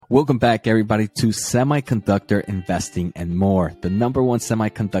Welcome back, everybody, to Semiconductor Investing and More, the number one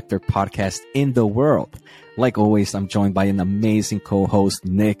semiconductor podcast in the world. Like always, I'm joined by an amazing co-host,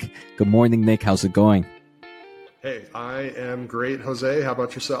 Nick. Good morning, Nick. How's it going? Hey, I am great, Jose. How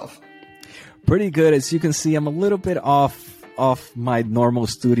about yourself? Pretty good. As you can see, I'm a little bit off my normal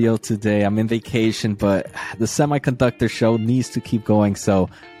studio today. I'm in vacation, but the Semiconductor show needs to keep going. So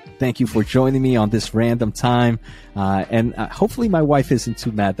thank you for joining me on this random time. And hopefully my wife isn't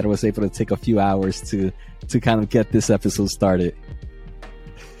too mad that I was able to take a few hours to kind of get this episode started.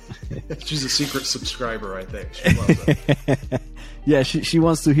 She's a secret subscriber, I think. She loves it. Yeah, she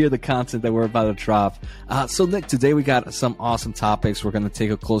wants to hear the content that we're about to drop. So Nick, today we got some awesome topics. We're going to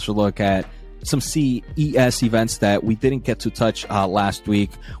take a closer look at some CES events that we didn't get to touch last week.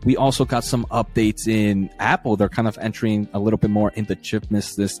 We also got some updates in Apple. They're kind of entering a little bit more in the chip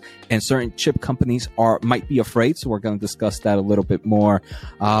business, and certain chip companies might be afraid. So we're going to discuss that a little bit more.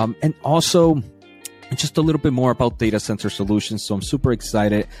 And also just a little bit more about data center solutions. So I'm super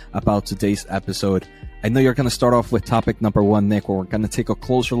excited about today's episode. I know you're going to start off with topic number one, Nick, where we're going to take a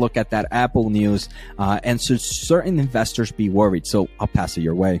closer look at that Apple news. And should certain investors be worried? So I'll pass it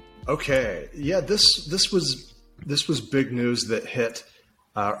your way. Okay. Yeah, this was big news that hit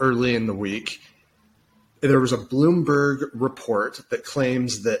early in the week. There was a Bloomberg report that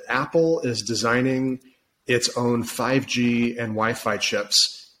claims that Apple is designing its own 5G and Wi-Fi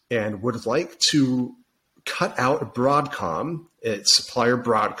chips and would like to cut out Broadcom, its supplier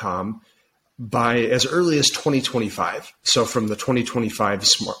Broadcom, by as early as 2025. So from the 2025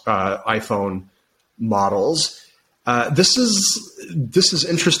 iPhone models. This is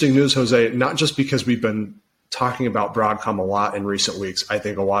interesting news, Jose, not just because we've been talking about Broadcom a lot in recent weeks. I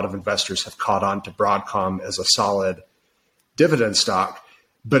think a lot of investors have caught on to Broadcom as a solid dividend stock,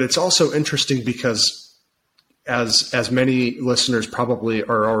 but it's also interesting because as many listeners probably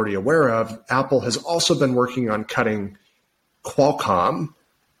are already aware of, Apple has also been working on cutting Qualcomm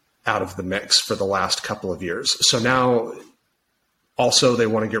out of the mix for the last couple of years. So now also, they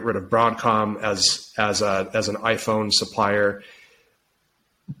want to get rid of Broadcom as an iPhone supplier.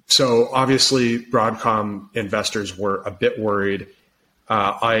 So obviously, Broadcom investors were a bit worried.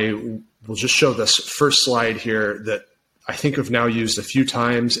 I will just show this first slide here that I think I've now used a few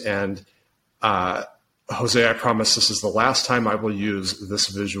times. And Jose, I promise this is the last time I will use this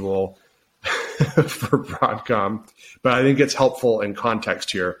visual for Broadcom. But I think it's helpful in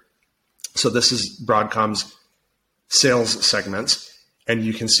context here. So this is Broadcom's sales segments. And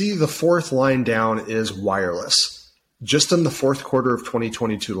you can see the fourth line down is wireless. Just in the fourth quarter of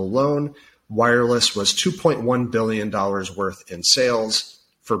 2022 alone, wireless was $2.1 billion worth in sales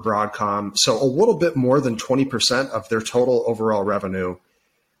for Broadcom. So a little bit more than 20% of their total overall revenue.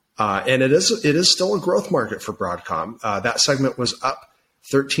 And it is still a growth market for Broadcom. That segment was up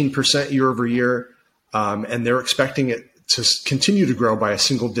 13% year over year. And they're expecting it to continue to grow by a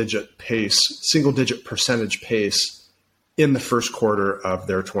single digit percentage pace in the first quarter of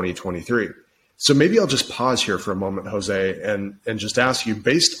their 2023. So maybe I'll just pause here for a moment, Jose, and just ask you,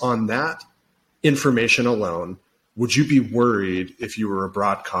 based on that information alone, would you be worried if you were a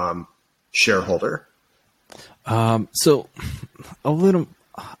Broadcom shareholder? So a little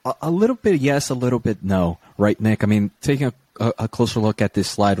bit yes, a little bit no, right, Nick? I mean, taking a closer look at this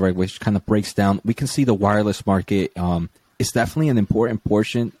slide, right, which kind of breaks down, we can see the wireless market is definitely an important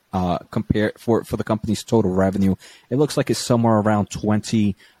portion compared for the company's total revenue. It looks like it's somewhere around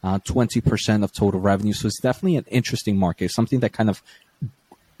 20% of total revenue. So it's definitely an interesting market, something that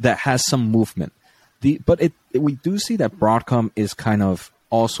has some movement. But we do see that Broadcom is kind of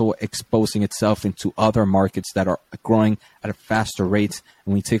also exposing itself into other markets that are growing at a faster rate.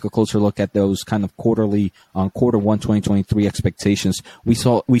 And we take a closer look at those kind of quarterly quarter one 2023 expectations. We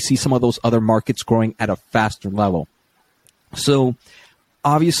see some of those other markets growing at a faster level. So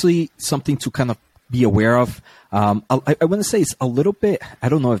obviously something to kind of be aware of. I want to say it's a little bit, I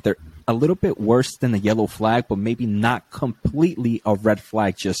don't know if they're a little bit worse than a yellow flag, but maybe not completely a red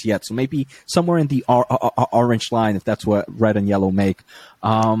flag just yet. So maybe somewhere in the orange line, if that's what red and yellow make.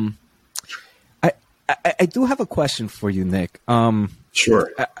 I do have a question for you, Nick.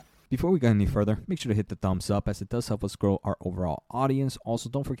 Sure. Before we go any further, make sure to hit the thumbs up as it does help us grow our overall audience. Also,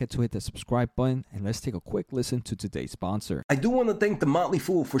 don't forget to hit the subscribe button, and let's take a quick listen to today's sponsor. I do want to thank The Motley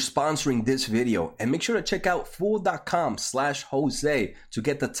Fool for sponsoring this video, and make sure to check out fool.com/Jose to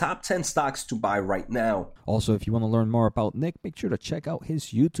get the top 10 stocks to buy right now. Also, if you want to learn more about Nick, make sure to check out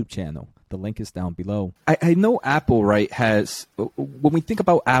his YouTube channel. The link is down below. I know Apple, right, when we think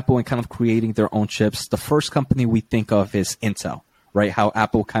about Apple and kind of creating their own chips, the first company we think of is Intel. Right, how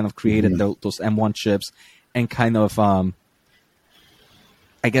Apple kind of created those M1 chips and kind of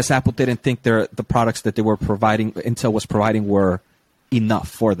I guess Apple didn't think the products that they were providing, Intel was providing, were enough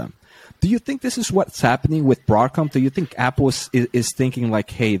for them. Do you think this is what's happening with Broadcom? Do you think Apple is thinking like,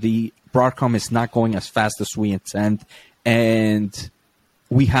 hey, the Broadcom is not going as fast as we intend, and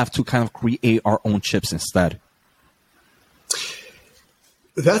we have to kind of create our own chips instead?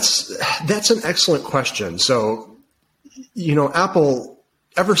 That's an excellent question. So, Apple,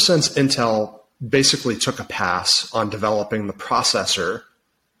 ever since Intel basically took a pass on developing the processor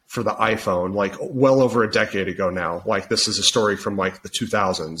for the iPhone, like well over a decade ago now. Like this is a story from like the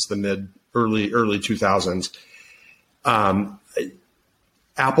 2000s, the early 2000s.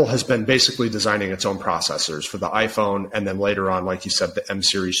 Apple has been basically designing its own processors for the iPhone, and then later on, like you said, the M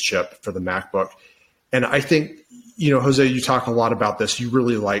series chip for the MacBook. And I think, Jose, you talk a lot about this. You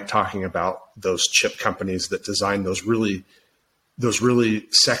really like talking about those chip companies that design those really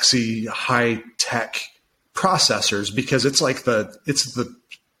sexy, high tech processors, because it's like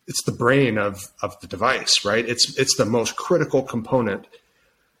it's the brain of the device, right? It's the most critical component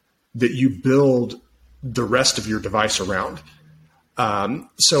that you build the rest of your device around.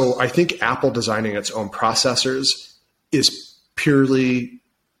 So I think Apple designing its own processors is purely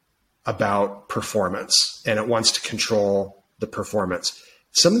about performance, and it wants to control the performance.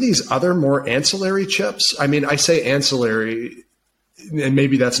 Some of these other more ancillary chips, I mean, I say ancillary, and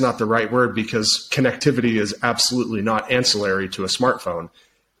maybe that's not the right word, because connectivity is absolutely not ancillary to a smartphone.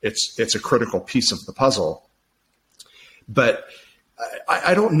 It's a critical piece of the puzzle. But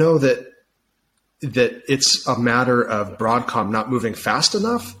I don't know that it's a matter of Broadcom not moving fast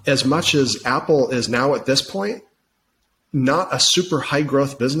enough, as much as Apple is now at this point not a super high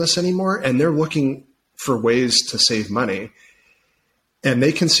growth business anymore, and they're looking for ways to save money. And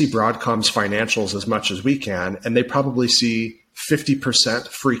they can see Broadcom's financials as much as we can, and they probably see 50%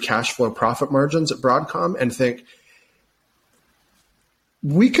 free cash flow profit margins at Broadcom and think,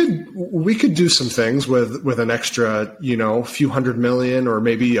 we could do some things with an extra, few $100 million or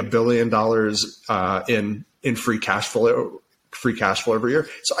maybe $1 billion in free cash flow every year.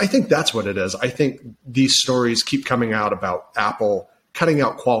 So I think that's what it is. I think these stories keep coming out about Apple cutting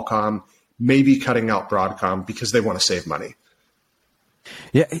out Qualcomm, maybe cutting out Broadcom because they want to save money.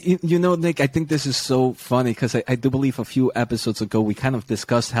 Yeah, Nick, I think this is so funny because I do believe a few episodes ago we kind of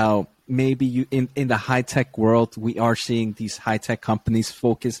discussed how maybe in the high-tech world we are seeing these high-tech companies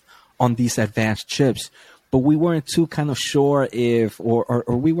focus on these advanced chips, but we weren't too kind of sure if or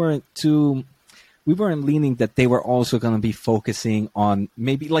we weren't leaning that they were also going to be focusing on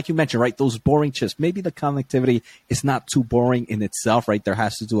maybe, like you mentioned, right, those boring chips. Maybe the connectivity is not too boring in itself, right? There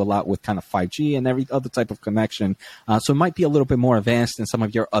has to do a lot with kind of 5G and every other type of connection. So it might be a little bit more advanced than some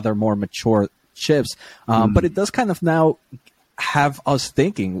of your other more mature chips. But it does kind of now have us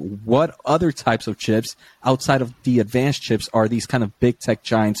thinking, what other types of chips outside of the advanced chips are these kind of big tech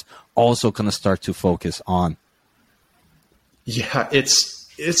giants also going to start to focus on? Yeah,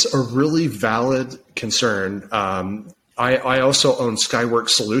 it's a really valid concern. I also own Skyworks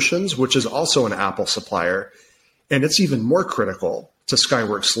Solutions, which is also an Apple supplier, and it's even more critical to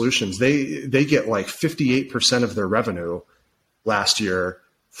Skyworks Solutions. They get like 58% of their revenue last year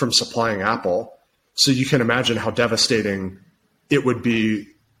from supplying Apple. So you can imagine how devastating it would be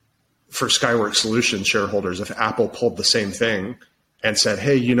for Skyworks Solutions shareholders if Apple pulled the same thing and said,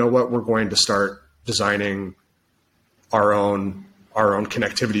 hey, you know what, we're going to start designing our own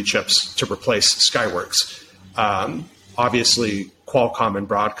connectivity chips to replace Skyworks. Obviously, Qualcomm and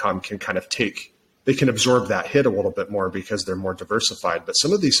Broadcom can kind of they can absorb that hit a little bit more because they're more diversified. But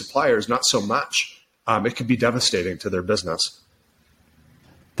some of these suppliers, not so much. It could be devastating to their business.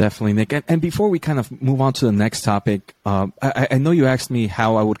 Definitely, Nick. And before we kind of move on to the next topic, I know you asked me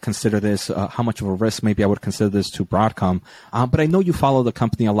how I would consider this, how much of a risk maybe I would consider this to Broadcom. But I know you follow the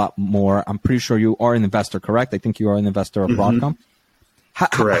company a lot more. I'm pretty sure you are an investor, correct? I think you are an investor of Broadcom.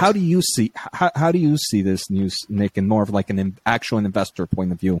 Correct. How do you see this news, Nick, in more of like an actual investor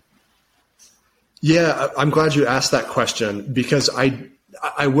point of view? Yeah, I'm glad you asked that question because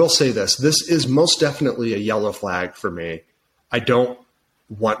I will say this. This is most definitely a yellow flag for me. I don't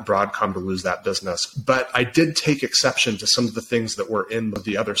want Broadcom to lose that business, but I did take exception to some of the things that were in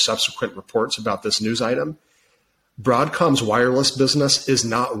the other subsequent reports about this news item. Broadcom's wireless business is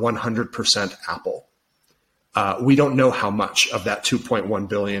not 100% Apple. We don't know how much of that $2.1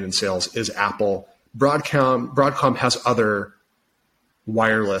 billion in sales is Apple. Broadcom has other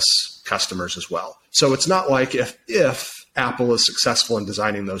wireless customers as well. So it's not like if Apple is successful in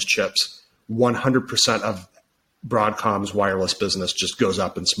designing those chips, 100% of Broadcom's wireless business just goes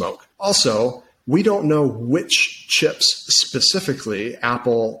up in smoke. Also, we don't know which chips specifically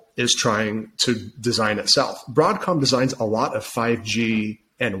Apple is trying to design itself. Broadcom designs a lot of 5G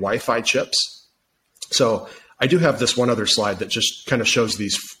and Wi-Fi chips. So I do have this one other slide that just kind of shows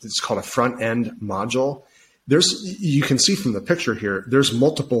these. It's called a front end module. You can see from the picture here, there's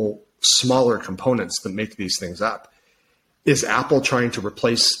multiple smaller components that make these things up. Is Apple trying to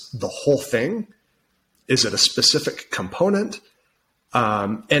replace the whole thing? Is it a specific component?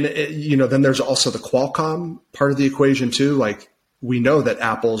 Then there's also the Qualcomm part of the equation too. Like, we know that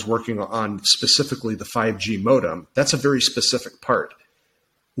Apple is working on specifically the 5G modem. That's a very specific part.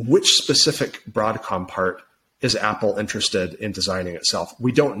 Which specific Broadcom part is Apple interested in designing itself?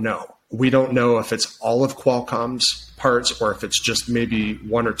 We don't know. We don't know if it's all of Qualcomm's parts or if it's just maybe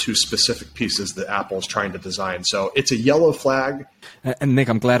one or two specific pieces that Apple's trying to design. So it's a yellow flag. And Nick,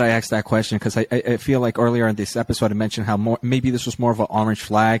 I'm glad I asked that question because I feel like earlier in this episode I mentioned how maybe this was more of an orange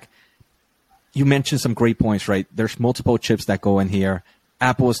flag. You mentioned some great points, right? There's multiple chips that go in here.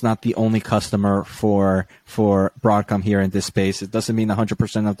 Apple is not the only customer for Broadcom here in this space. It doesn't mean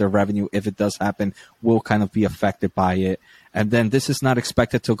 100% of their revenue, if it does happen, will kind of be affected by it. And then this is not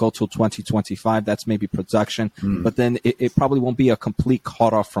expected to go till 2025. That's maybe production, but then it probably won't be a complete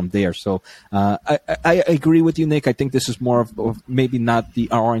cutoff from there. So I agree with you, Nick. I think this is more of maybe not the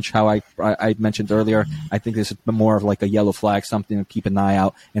orange how I mentioned earlier. I think this is more of like a yellow flag, something to keep an eye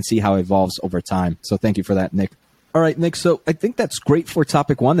out and see how it evolves over time. So thank you for that, Nick. All right, Nick. So I think that's great for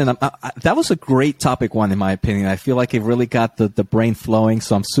topic one. And that was a great topic one, in my opinion. I feel like it really got the brain flowing.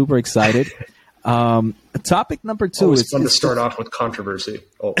 So I'm super excited. Topic number two. Always fun to start off with controversy.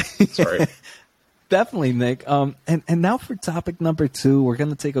 Oh, sorry. Definitely, Nick. And now for topic number two, we're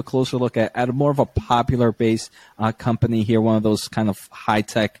going to take a closer look at a more of a popular based company here, one of those kind of high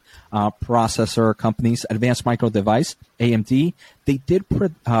tech processor companies, Advanced Micro Device, AMD. They did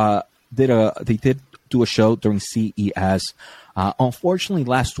do a show during CES. Unfortunately,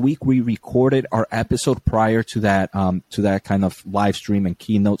 last week we recorded our episode prior to that kind of live stream and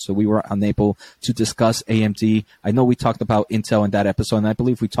keynote, so we were unable to discuss AMD. I know we talked about Intel in that episode, and I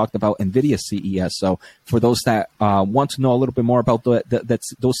believe we talked about Nvidia CES. So for those that want to know a little bit more about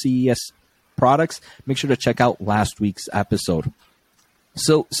those CES products, make sure to check out last week's episode.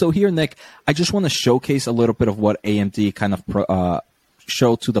 So here, Nick, I just want to showcase a little bit of what AMD kind of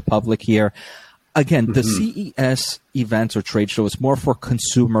showed to the public here. Again, the CES events or trade show is more for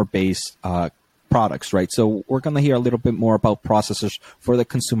consumer-based products, right? So we're going to hear a little bit more about processors for the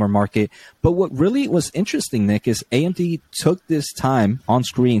consumer market. But what really was interesting, Nick, is AMD took this time on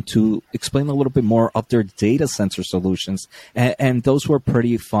screen to explain a little bit more of their data center solutions. And those were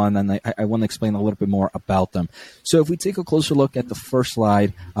pretty fun, and I want to explain a little bit more about them. So if we take a closer look at the first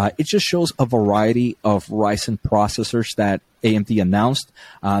slide, it just shows a variety of Ryzen processors that AMD announced.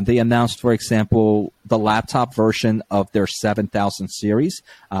 They announced, for example, the laptop version of their 7000 series.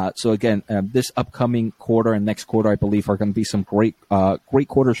 So again, this upcoming quarter and next quarter, I believe, are going to be some great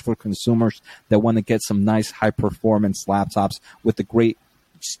quarters for consumers that want to get some nice high performance laptops with the great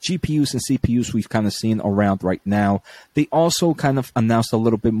GPUs and CPUs we've kind of seen around right now. They also kind of announced a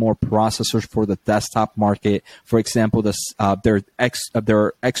little bit more processors for the desktop market. For example, their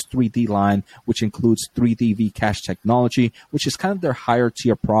X3D line, which includes 3D V-Cache technology, which is kind of their higher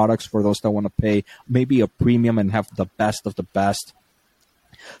tier products for those that want to pay maybe a premium and have the best of the best.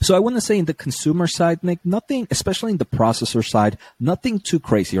 So I want to say in the consumer side, Nick, nothing, especially in the processor side, nothing too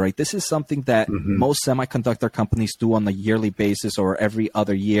crazy, right? This is something that most semiconductor companies do on a yearly basis or every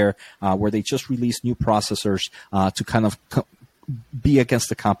other year, where they just release new processors to kind of be against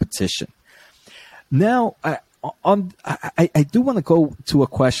the competition. Now, I do want to go to a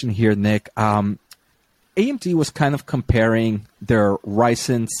question here, Nick. AMD was kind of comparing their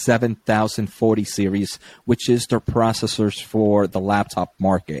Ryzen 7040 series, which is their processors for the laptop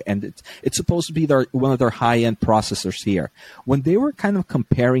market. And it's supposed to be one of their high-end processors here. When they were kind of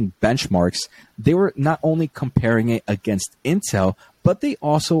comparing benchmarks, they were not only comparing it against Intel, but they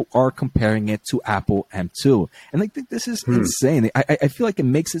also are comparing it to Apple M2. And I think this is insane. I feel like it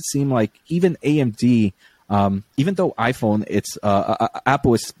makes it seem like even AMD, even though Apple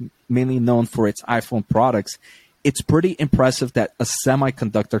is mainly known for its iPhone products, it's pretty impressive that a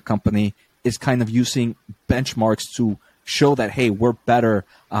semiconductor company is kind of using benchmarks to show that, hey, we're better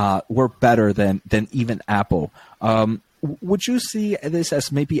than even Apple. Would you see this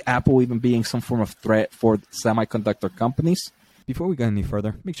as maybe Apple even being some form of threat for semiconductor companies? Before we go any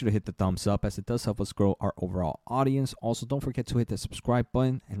further, make sure to hit the thumbs up as it does help us grow our overall audience. Also, don't forget to hit the subscribe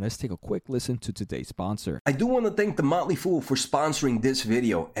button, and let's take a quick listen to today's sponsor. I do want to thank The Motley Fool for sponsoring this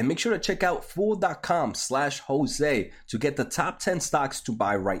video, and make sure to check out fool.com/Jose to get the top 10 stocks to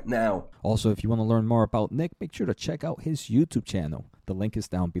buy right now. Also, if you want to learn more about Nick, make sure to check out his YouTube channel. The link is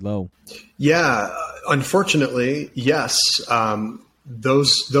down below. Yeah, unfortunately, yes.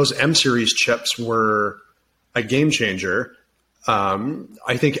 those M series chips were a game changer.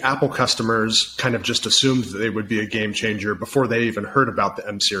 I think Apple customers kind of just assumed that they would be a game changer before they even heard about the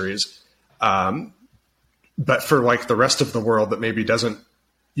M series. But for like the rest of the world that maybe doesn't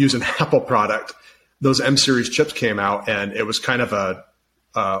use an Apple product, those M series chips came out, and it was kind of a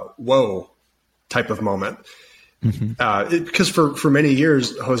whoa type of moment. Because for many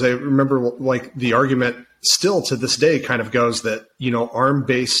years, Jose, remember, like the argument still to this day kind of goes that,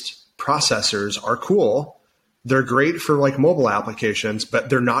 ARM-based processors are cool. They're great for like mobile applications, but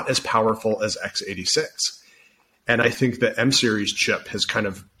they're not as powerful as x86. And I think the M series chip has kind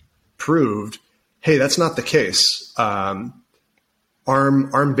of proved, hey, that's not the case.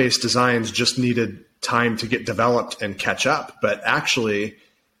 ARM-based designs just needed time to get developed and catch up, but actually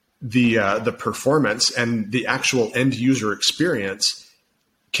the performance and the actual end user experience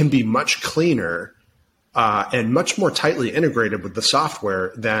can be much cleaner and much more tightly integrated with the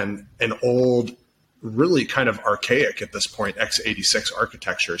software than an old, really kind of archaic at this point x86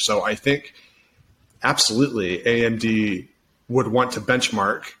 architecture. So I think absolutely AMD would want to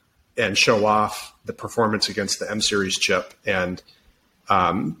benchmark and show off the performance against the M series chip. And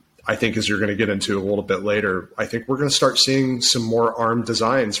I think, as you're going to get into a little bit later, I think we're going to start seeing some more ARM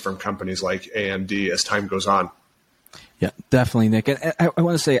designs from companies like AMD as time goes on. Yeah, definitely, Nick. And I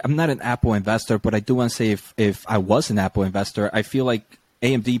want to say I'm not an Apple investor, but I do want to say if I was an Apple investor, I feel like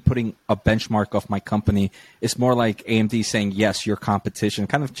AMD putting a benchmark of my company is more like AMD saying, yes, your competition,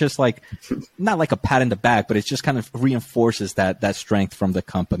 kind of just like, not like a pat in the back, but it just kind of reinforces that strength from the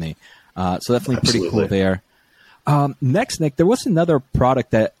company. So definitely pretty cool there. Next, Nick, there was another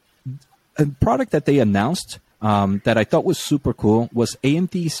product that they announced that I thought was super cool was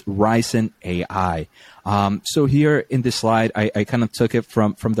AMD's Ryzen AI. So here in this slide, I kind of took it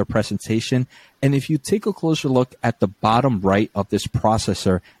from their presentation. And if you take a closer look at the bottom right of this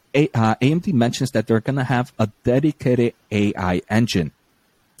processor, AMD mentions that they're going to have a dedicated AI engine.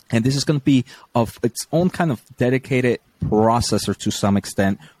 And this is going to be of its own kind of dedicated processor to some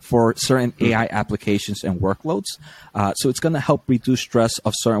extent for certain AI applications and workloads. So it's going to help reduce stress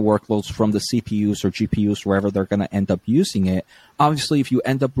of certain workloads from the CPUs or GPUs, wherever they're going to end up using it. Obviously, if you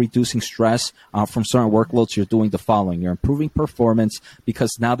end up reducing stress from certain workloads, you're doing the following. You're improving performance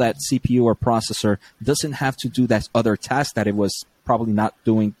because now that CPU or processor doesn't have to do that other task that it was probably not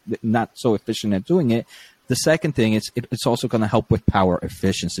so efficient at doing it. The second thing is it's also going to help with power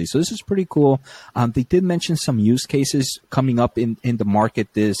efficiency. So this is pretty cool. They did mention some use cases coming up in the market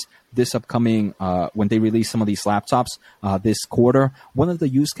this upcoming when they release some of these laptops this quarter. One of the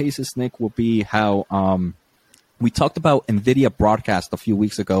use cases, Nick, will be how we talked about Nvidia Broadcast a few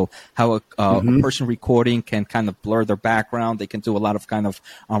weeks ago, how a person recording can kind of blur their background. They can do a lot of kind of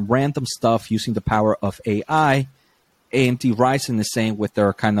random stuff using the power of AI. AMD Ryzen is saying with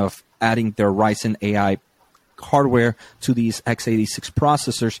their kind of adding their Ryzen AI hardware to these x86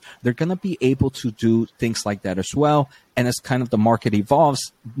 processors, they're going to be able to do things like that as well. And as kind of the market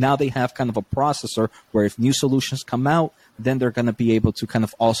evolves, now they have kind of a processor where if new solutions come out, then they're going to be able to kind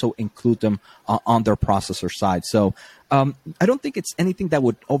of also include them on their processor side. So I don't think it's anything that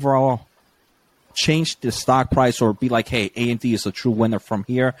would overall change the stock price or be like, hey, AMD is a true winner from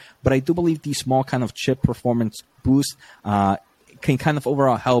here. But I do believe these small kind of chip performance boosts can kind of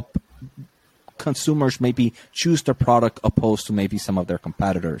overall help consumers maybe choose their product opposed to maybe some of their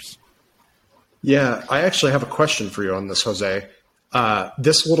competitors. Yeah, I actually have a question for you on this, Jose.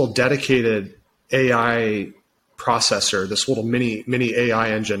 This little dedicated AI processor, this little mini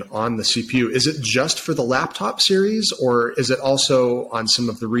AI engine on the CPU, is it just for the laptop series, or is it also on some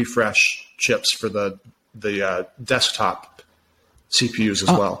of the refresh chips for the desktop CPUs as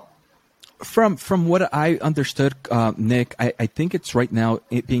well? From what I understood, Nick, I think it's right now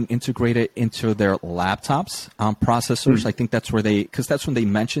being integrated into their laptops processors. I think that's where because that's when they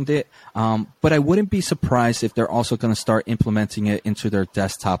mentioned it. But I wouldn't be surprised if they're also going to start implementing it into their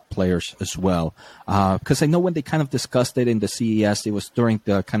desktop players as well. Because I know when they kind of discussed it in the CES, it was during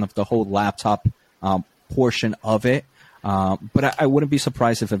the kind of the whole laptop portion of it. But I wouldn't be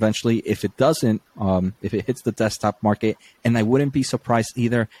surprised if eventually, if it doesn't, if it hits the desktop market, and I wouldn't be surprised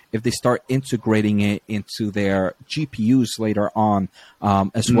either if they start integrating it into their GPUs later on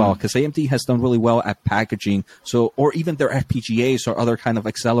as well, because AMD has done really well at packaging, or even their FPGAs or other kind of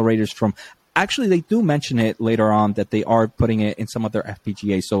accelerators from. Actually, they do mention it later on that they are putting it in some of their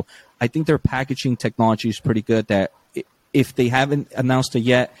FPGAs. So I think their packaging technology is pretty good that if they haven't announced it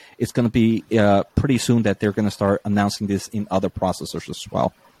yet, it's going to be pretty soon that they're going to start announcing this in other processors as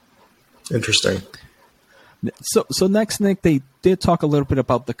well. Interesting. So next, Nick, they did talk a little bit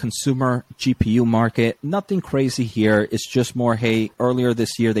about the consumer GPU market. Nothing crazy here. It's just more, hey, earlier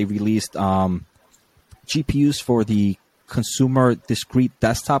this year they released GPUs for the consumer discrete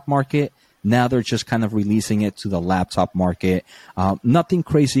desktop market. Now they're just kind of releasing it to the laptop market. Nothing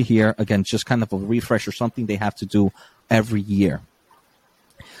crazy here. Again, just kind of a refresh or something they have to do every year.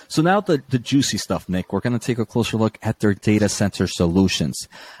 So now the juicy stuff, Nick. We're going to take a closer look at their data center solutions.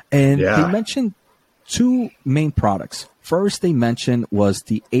 And they mentioned two main products. First, they mentioned was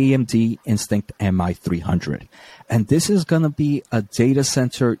the AMD Instinct MI300. And this is going to be a data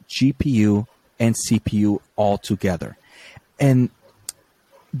center GPU and CPU all together. And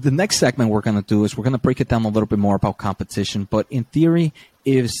the next segment we're going to do is we're going to break it down a little bit more about competition. But in theory,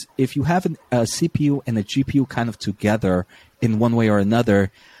 if you have a CPU and a GPU kind of together in one way or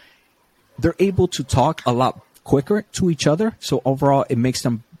another, they're able to talk a lot quicker to each other. So overall, it makes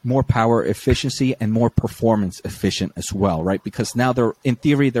them more power efficiency and more performance efficient as well, right? Because now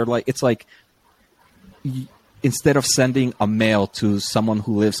it's like instead of sending a mail to someone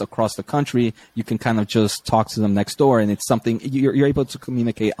who lives across the country, you can kind of just talk to them next door, and it's something you're able to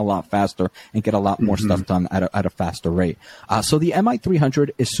communicate a lot faster and get a lot more stuff done at a faster rate. So the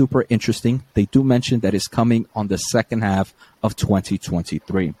MI300 is super interesting. They do mention that it's coming on the second half of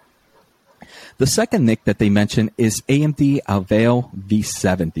 2023. The second, Nick, that they mentioned is AMD Aveo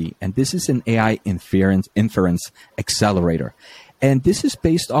V70, and this is an AI inference accelerator. And this is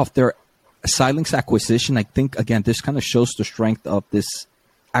based off their Xilinx acquisition. I think, again, this kind of shows the strength of this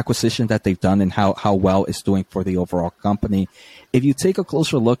acquisition that they've done and how well it's doing for the overall company. If you take a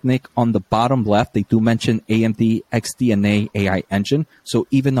closer look, Nick, on the bottom left, they do mention AMD XDNA AI engine. So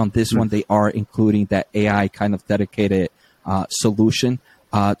even on this one, they are including that AI kind of dedicated solution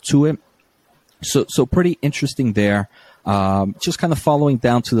to it. So pretty interesting there. Just kind of following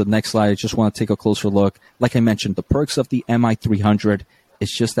down to the next slide, I just want to take a closer look. Like I mentioned, the perks of the MI300 is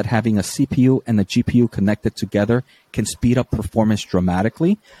just that having a CPU and a GPU connected together can speed up performance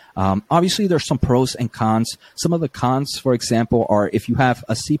dramatically. Obviously, there's some pros and cons. Some of the cons, for example, are if you have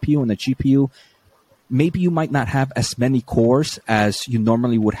a CPU and a GPU, maybe you might not have as many cores as you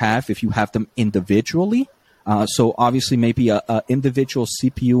normally would have if you have them individually. So obviously, maybe a individual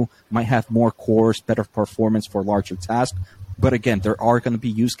CPU might have more cores, better performance for larger tasks. But again, there are going to be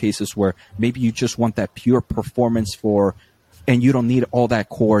use cases where maybe you just want that pure performance and you don't need all that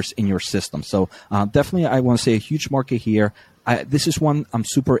cores in your system. So definitely, I want to say a huge market here. This is one I'm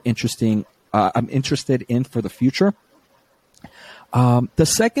super interested in for the future. The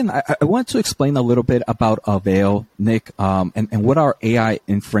second, I want to explain a little bit about Aveo, Nick, and what are AI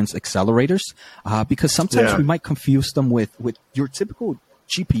inference accelerators, because sometimes we might confuse them with your typical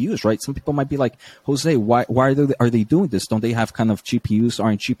GPUs, right? Some people might be like, Jose, why are they doing this? Don't they have kind of GPUs?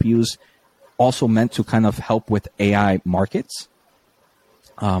 Aren't GPUs also meant to kind of help with AI markets?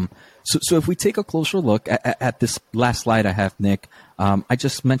 So if we take a closer look at this last slide I have, Nick, I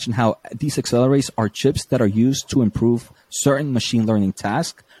just mentioned how these accelerators are chips that are used to improve certain machine learning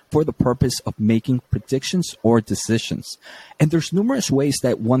tasks for the purpose of making predictions or decisions. And there's numerous ways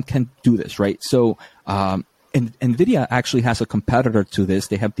that one can do this, right? So Nvidia actually has a competitor to this.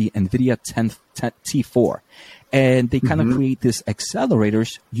 They have the Nvidia T4. And they kind of create these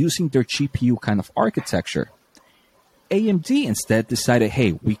accelerators using their GPU kind of architecture. AMD instead decided,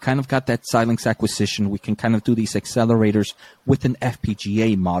 hey, we kind of got that Xilinx acquisition. We can kind of do these accelerators with an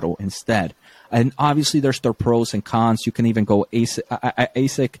FPGA model instead. And obviously, there's their pros and cons. You can even go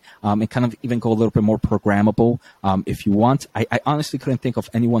ASIC and kind of even go a little bit more programmable if you want. I honestly couldn't think of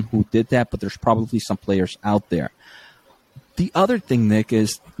anyone who did that, but there's probably some players out there. The other thing, Nick,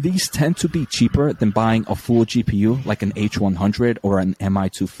 is these tend to be cheaper than buying a full GPU like an H100 or an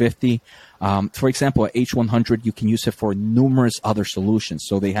MI250. For example, at H100, you can use it for numerous other solutions.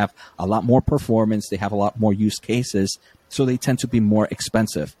 So they have a lot more performance. They have a lot more use cases. So they tend to be more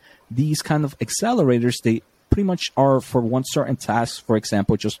expensive. These kind of accelerators, they pretty much are for one certain task. For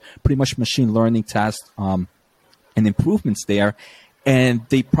example, just pretty much machine learning tasks and improvements there. And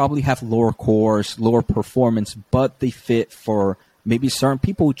they probably have lower cores, lower performance, but they fit for maybe certain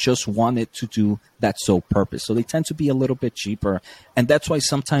people who just want it to do that sole purpose. So they tend to be a little bit cheaper. And that's why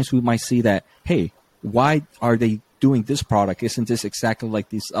sometimes we might see that, hey, why are they doing this product? Isn't this exactly like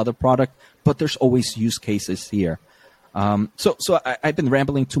this other product? But there's always use cases here. So I've been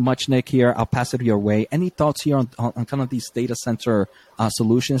rambling too much, Nick, here. I'll pass it your way. Any thoughts here on kind of these data center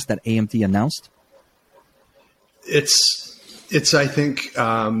solutions that AMD announced? It's I think,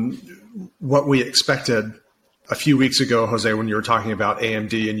 what we expected a few weeks ago, Jose, when you were talking about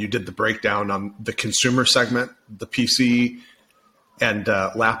AMD and you did the breakdown on the consumer segment, the PC and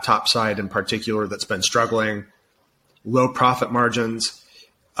laptop side in particular that's been struggling, low profit margins.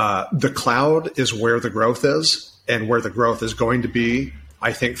 The cloud is where the growth is and where the growth is going to be,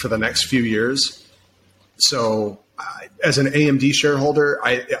 I think, for the next few years. So as an AMD shareholder,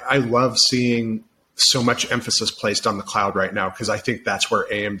 I love seeing so much emphasis placed on the cloud right now because I think that's where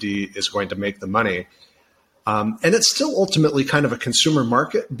AMD is going to make the money. And it's still ultimately kind of a consumer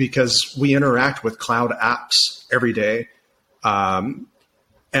market because we interact with cloud apps every day. And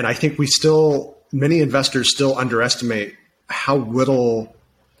I think many investors still underestimate how little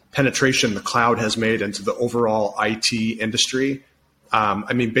penetration the cloud has made into the overall IT industry.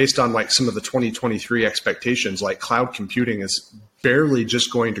 I mean, based on like some of the 2023 expectations, like cloud computing is barely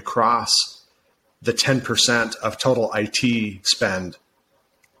just going to cross the 10% of total IT spend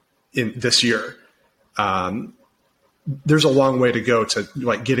in this year. There's a long way to go to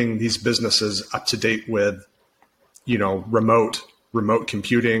like getting these businesses up to date with, remote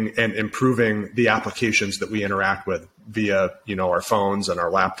computing and improving the applications that we interact with via, our phones and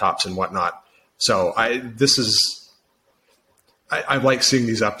our laptops and whatnot. So I like seeing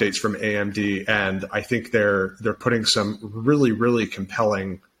these updates from AMD, and I think they're putting some really, really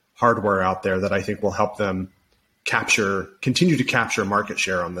compelling hardware out there that I think will help them continue to capture market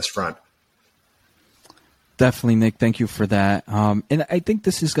share on this front. Definitely, Nick. Thank you for that. And I think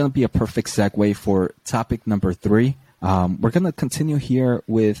this is going to be a perfect segue for topic number 3. We're going to continue here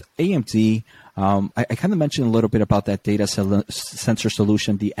with AMD. I kind of mentioned a little bit about that data sensor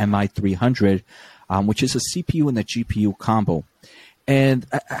solution, the MI300, which is a CPU and a GPU combo. And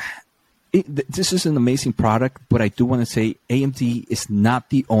this is an amazing product, but I do want to say AMD is not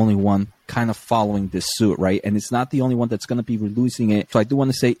the only one kind of following this suit, right? And it's not the only one that's going to be releasing it. So I do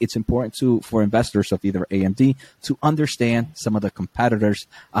want to say it's important for investors of either AMD to understand some of the competitors.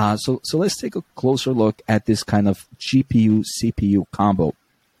 So let's take a closer look at this kind of GPU CPU combo.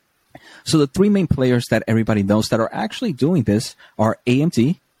 So the 3 main players that everybody knows that are actually doing this are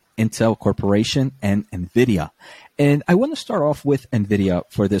AMD, Intel Corporation, and Nvidia. And I want to start off with Nvidia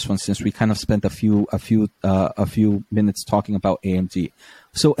for this one, since we kind of spent a few minutes talking about AMD.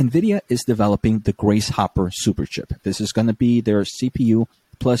 So Nvidia is developing the Grace Hopper superchip. This is going to be their CPU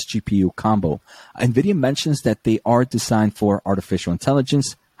plus GPU combo. Nvidia mentions that they are designed for artificial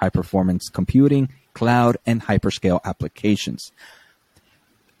intelligence, high performance computing, cloud, and hyperscale applications.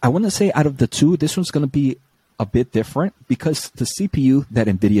 I want to say out of the two, this one's going to be a bit different because the CPU that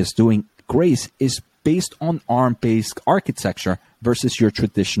Nvidia is doing, Grace, is based on ARM-based architecture versus your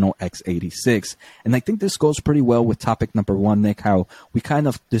traditional x86. And I think this goes pretty well with topic number 1, Nick, how we kind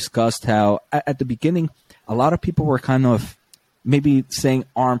of discussed how at the beginning, a lot of people were kind of maybe saying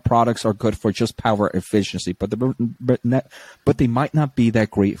ARM products are good for just power efficiency, but they might not be that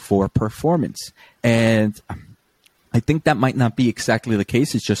great for performance. And I think that might not be exactly the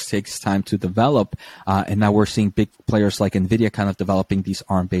case. It just takes time to develop. And now we're seeing big players like NVIDIA kind of developing these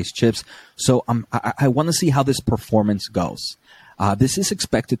ARM-based chips. So I want to see how this performance goes. This is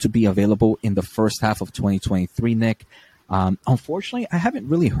expected to be available in the first half of 2023, Nick. Unfortunately, I haven't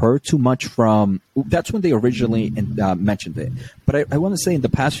really heard too much from – that's when they originally mentioned it. But I want to say in the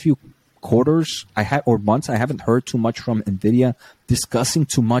past few quarters or months, I haven't heard too much from NVIDIA discussing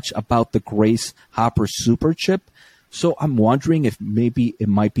too much about the Grace Hopper super chip. So I'm wondering if maybe it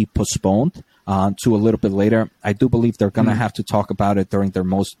might be postponed to a little bit later. I do believe they're going to have to talk about it during their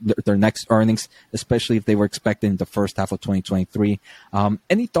next earnings, especially if they were expecting the first half of 2023.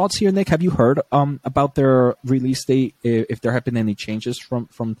 Any thoughts here, Nick? Have you heard about their release date, if there have been any changes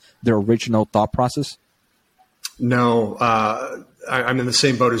from their original thought process? No, I'm in the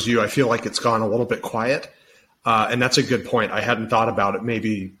same boat as you. I feel like it's gone a little bit quiet. And that's a good point. I hadn't thought about it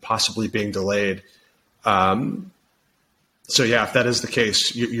maybe possibly being delayed. So yeah, if that is the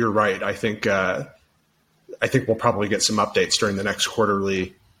case, you're right. I think we'll probably get some updates during the next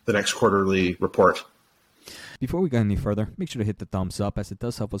quarterly report. Before we go any further, make sure to hit the thumbs up as it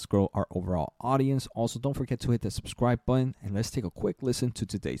does help us grow our overall audience. Also, don't forget to hit the subscribe button, and let's take a quick listen to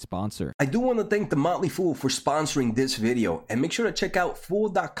today's sponsor. I do want to thank The Motley Fool for sponsoring this video, and make sure to check out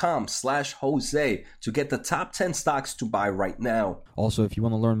fool.com/Jose to get the top 10 stocks to buy right now. Also, if you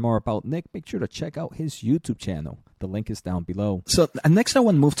want to learn more about Nick, make sure to check out his YouTube channel. The link is down below. So next I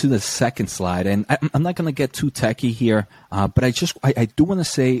want to move to the second slide, and I'm not going to get too techie here, but I do want to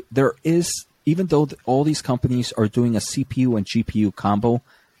say there is, even though all these companies are doing a CPU and GPU combo,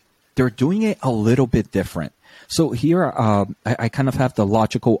 they're doing it a little bit different. So here I kind of have the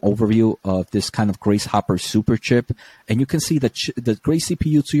logical overview of this kind of Grace Hopper super chip, and you can see the Grace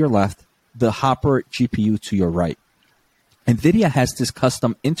CPU to your left, the Hopper GPU to your right. Nvidia has this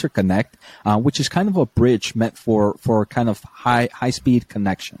custom interconnect, which is kind of a bridge meant for kind of high speed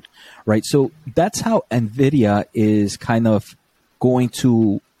connection, right? So that's how Nvidia is kind of going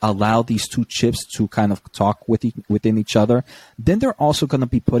to allow these two chips to kind of talk within each other. Then they're also going to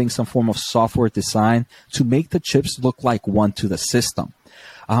be putting some form of software design to make the chips look like one to the system.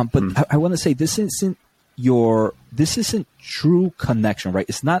 But I want to say this isn't true connection, right?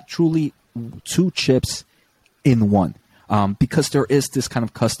 It's not truly two chips in one. Because there is this kind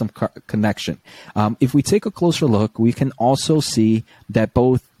of custom connection. If we take a closer look, we can also see that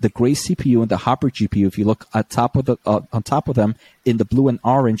both the gray CPU and the Hopper GPU, if you look on top of them in the blue and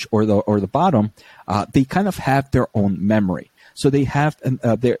orange or the bottom, they kind of have their own memory. So they have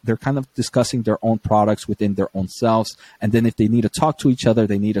they're kind of discussing their own products within their own selves, and then if they need to talk to each other,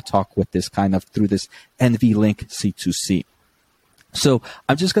 they need to talk with this kind of through this NVLink C2C. So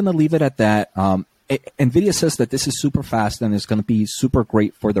I'm just going to leave it at that. Nvidia says that this is super fast and is going to be super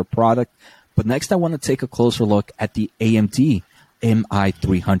great for their product. But next, I want to take a closer look at the AMD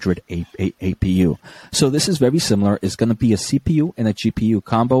MI300 APU. So this is very similar. It's going to be a CPU and a GPU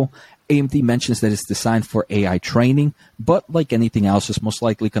combo. AMD mentions that it's designed for AI training, but like anything else, it's most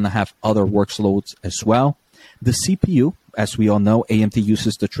likely going to have other workloads as well. The CPU, as we all know, AMD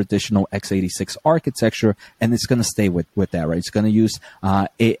uses the traditional x86 architecture, and it's going to stay with that, right? It's going to use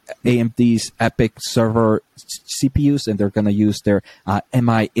AMD's EPYC server CPUs, and they're going to use their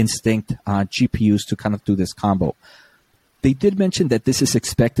MI Instinct GPUs to kind of do this combo. They did mention that this is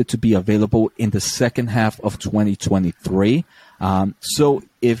expected to be available in the second half of 2023. So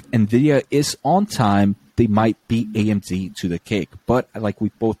if NVIDIA is on time, they might beat AMD to the cake. But like we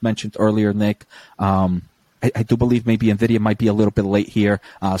both mentioned earlier, Nick, I do believe maybe NVIDIA might be a little bit late here,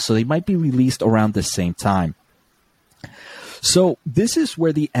 so they might be released around the same time. So this is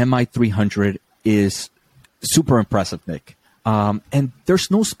where the MI300 is super impressive, Nick. And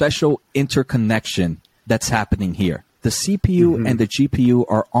there's no special interconnection that's happening here. The CPU and the GPU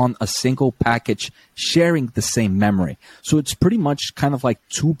are on a single package sharing the same memory. So it's pretty much kind of like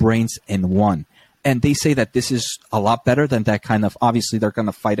two brains in one. And they say that this is a lot better than that kind of, obviously they're going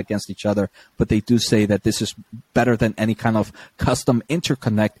to fight against each other, but they do say that this is better than any kind of custom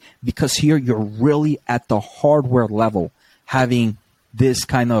interconnect, because here you're really at the hardware level having this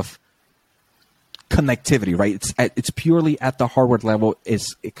kind of connectivity, right? It's purely at the hardware level.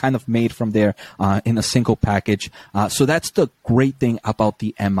 It's kind of made from there in a single package. So that's the great thing about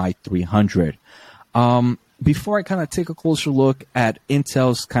the MI300. Before I kind of take a closer look at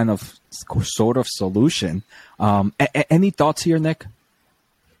Intel's kind of sort of solution, any thoughts here, Nick?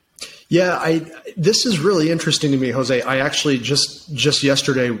 Yeah, this is really interesting to me, Jose. I actually just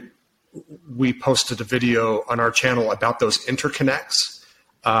yesterday we posted a video on our channel about those interconnects.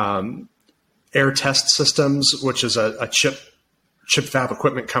 Air Test Systems, which is a chip fab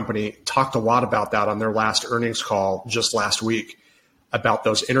equipment company, talked a lot about that on their last earnings call just last week, about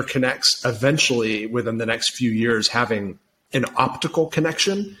those interconnects eventually within the next few years having an optical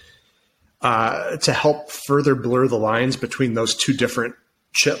connection to help further blur the lines between those two different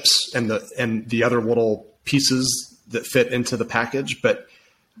chips and the other little pieces that fit into the package. But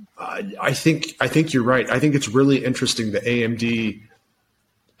I think you're right. I think it's really interesting that AMD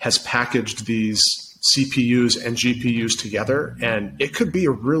has packaged these CPUs and GPUs together, and it could be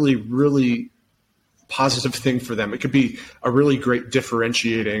a really, really positive thing for them. It could be a really great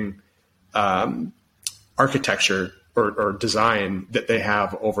differentiating architecture or design that they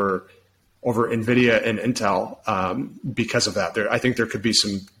have over NVIDIA and Intel because of that. I think there could be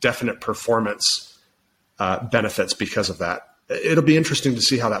some definite performance benefits because of that. It'll be interesting to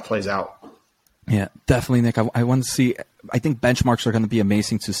see how that plays out. Yeah, definitely, Nick. I want to see. I think benchmarks are going to be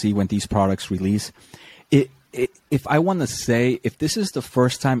amazing to see when these products release. If I want to say, if this is the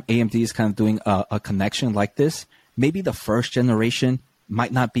first time AMD is kind of doing a connection like this, maybe the first generation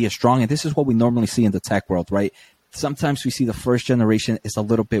might not be as strong. And this is what we normally see in the tech world, right? Sometimes we see the first generation is a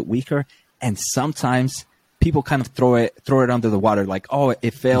little bit weaker, and sometimes people kind of throw it under the water, like, oh,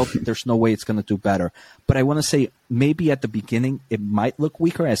 it failed. There's no way it's going to do better. But I want to say maybe at the beginning it might look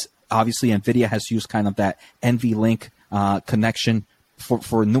weaker, as obviously NVIDIA has used kind of that NVLink connection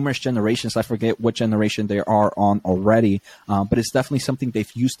for numerous generations. I forget what generation they are on already, but it's definitely something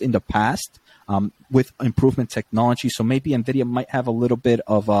they've used in the past with improvement technology. So maybe NVIDIA might have a little bit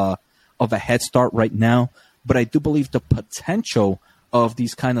of a head start right now. But I do believe the potential of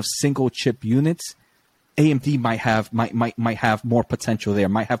these kind of single chip units, AMD might have more potential there,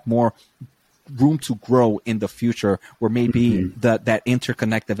 might have more room to grow in the future, where maybe that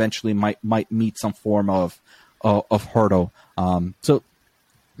interconnect eventually might meet some form of hurdle. So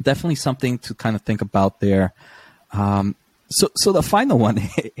definitely something to kind of think about there. So the final one,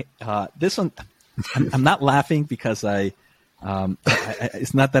 this one, I'm not laughing because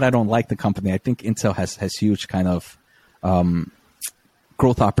it's not that I don't like the company. I think Intel has huge kind of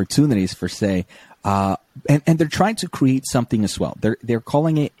growth opportunities per se, and they're trying to create something as well. They're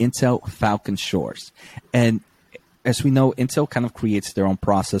calling it Intel Falcon Shores, and as we know, Intel kind of creates their own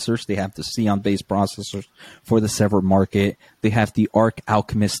processors. They have the Xeon-based processors for the server market. They have the Arc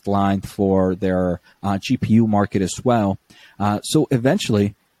Alchemist line for their GPU market as well. So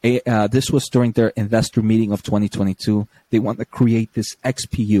eventually, this was during their investor meeting of 2022. They want to create this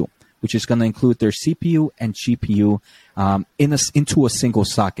XPU, which is going to include their CPU and GPU into a single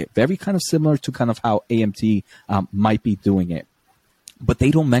socket. Very kind of similar to kind of how AMD might be doing it. But they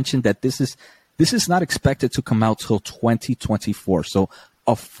don't mention that this is not expected to come out till 2024. So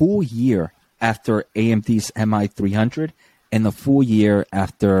a full year after AMD's MI300 and a full year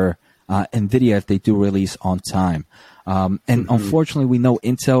after Nvidia if they do release on time. Unfortunately, we know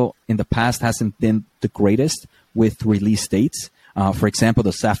Intel in the past hasn't been the greatest with release dates. For example,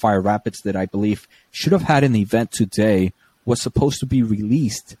 the Sapphire Rapids that I believe should have had an event today was supposed to be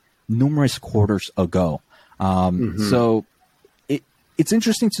released numerous quarters ago. So it's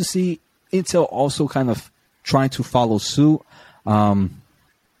interesting to see Intel also kind of trying to follow suit.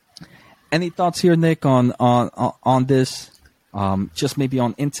 Any thoughts here, Nick, on this? Just maybe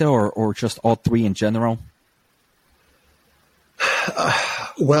on Intel or just all three in general?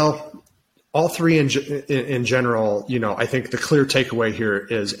 Well, all three in general, I think the clear takeaway here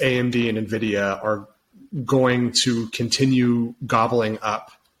is AMD and Nvidia are going to continue gobbling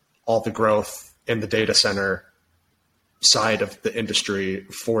up all the growth in the data center side of the industry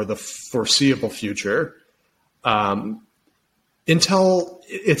for the foreseeable future. Intel,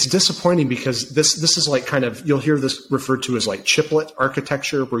 it's disappointing because this is like kind of, you'll hear this referred to as like chiplet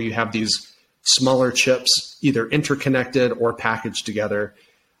architecture, where you have these smaller chips either interconnected or packaged together.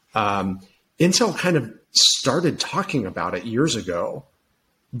 Intel kind of started talking about it years ago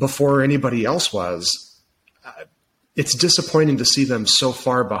before anybody else was. It's disappointing to see them so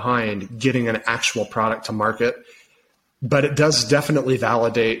far behind getting an actual product to market, but it does definitely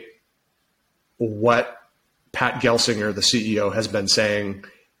validate what Pat Gelsinger, the CEO, has been saying.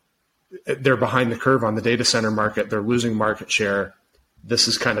 They're behind the curve on the data center market. They're losing market share. This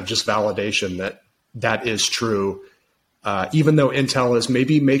is kind of just validation that is true. Even though Intel is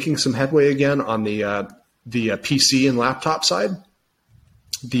maybe making some headway again on the PC and laptop side,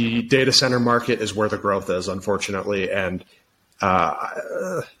 the data center market is where the growth is, unfortunately, and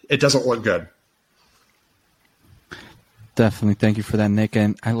it doesn't look good. Definitely. Thank you for that, Nick.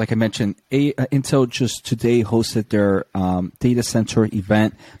 And like I mentioned, Intel just today hosted their data center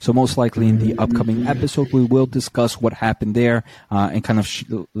event. So most likely in the upcoming episode, we will discuss what happened there and kind of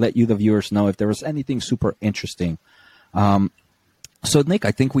let you, the viewers, know if there was anything super interesting. So, Nick,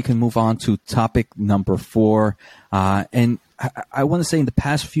 I think we can move on to topic number 4. And I want to say in the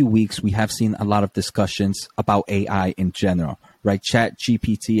past few weeks, we have seen a lot of discussions about AI in general, right?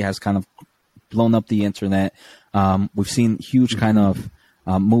 ChatGPT has kind of blown up the internet. We've seen huge kind of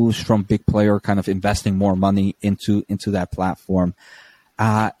moves from big player kind of investing more money into that platform.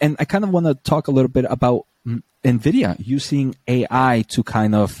 And I kind of want to talk a little bit about Nvidia using AI to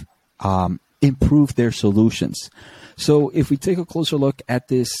kind of improve their solutions. So if we take a closer look at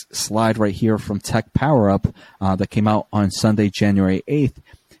this slide right here from Tech Power Up that came out on Sunday, January 8th,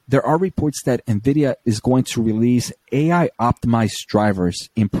 there are reports that Nvidia is going to release AI-optimized drivers,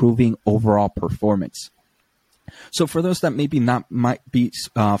 improving overall performance. So for those that maybe might be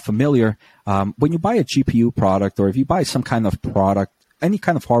familiar, when you buy a GPU product, or if you buy some kind of product, any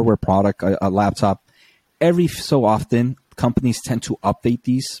kind of hardware product, a laptop, every so often companies tend to update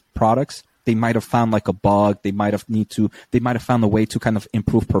these products. They might have found like a bug. They might have found a way to kind of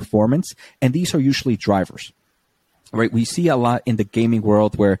improve performance. And these are usually drivers, right? We see a lot in the gaming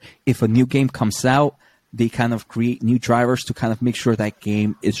world where if a new game comes out, they kind of create new drivers to kind of make sure that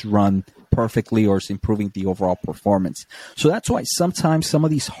game is run perfectly or is improving the overall performance. So that's why sometimes some of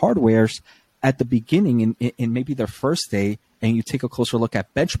these hardwares at the beginning in maybe their first day, and you take a closer look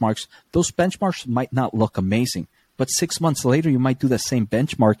at benchmarks, those benchmarks might not look amazing. But 6 months later, you might do the same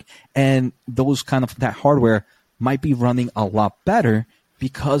benchmark, and that hardware might be running a lot better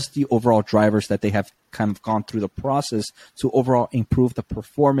because the overall drivers that they have kind of gone through the process to overall improve the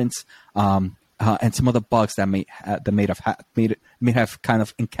performance and some of the bugs that may have kind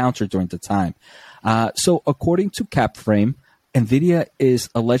of encountered during the time. So according to Capframe, Nvidia is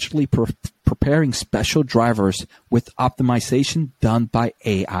allegedly preparing special drivers with optimization done by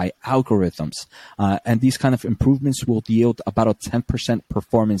AI algorithms. And these kind of improvements will yield about a 10%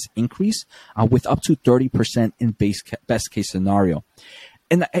 performance increase with up to 30% in best case scenario.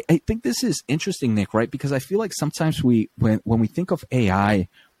 And I think this is interesting, Nick, right? Because I feel like sometimes when we think of AI,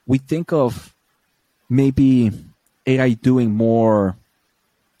 we think of maybe AI doing more,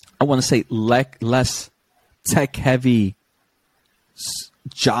 I want to say less tech-heavy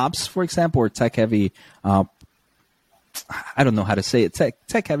jobs, for example, or tech-heavy, I don't know how to say it,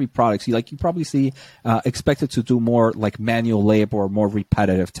 tech-heavy products. You probably see expected to do more like manual labor or more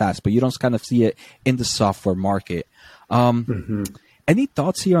repetitive tasks, but you don't kind of see it in the software market. Any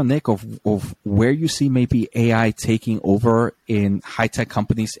thoughts here, Nick, of where you see maybe AI taking over in high-tech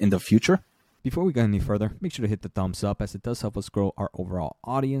companies in the future? Before we go any further, make sure to hit the thumbs up as it does help us grow our overall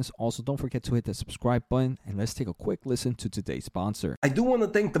audience. Also, don't forget to hit the subscribe button, and let's take a quick listen to today's sponsor. I do want to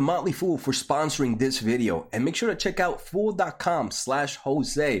thank The Motley Fool for sponsoring this video, and make sure to check out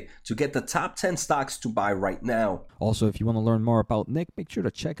fool.com/Jose to get the top 10 stocks to buy right now. Also, if you want to learn more about Nick, make sure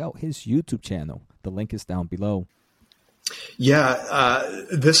to check out his YouTube channel. The link is down below. Yeah,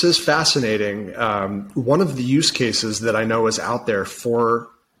 this is fascinating. One of the use cases that I know is out there for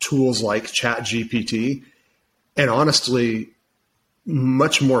tools like ChatGPT, and honestly,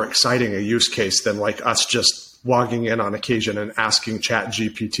 much more exciting a use case than like us just logging in on occasion and asking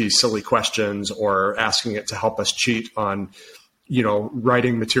ChatGPT silly questions or asking it to help us cheat on,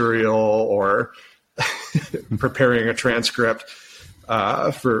 writing material or preparing a transcript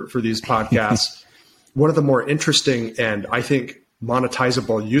for these podcasts. One of the more interesting and I think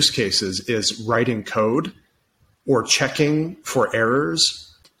monetizable use cases is writing code or checking for errors.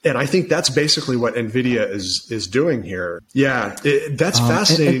 And I think that's basically what Nvidia is doing here. Yeah, that's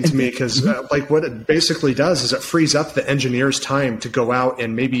fascinating to me because like what it basically does is it frees up the engineer's time to go out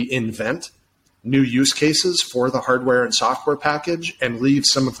and maybe invent new use cases for the hardware and software package and leave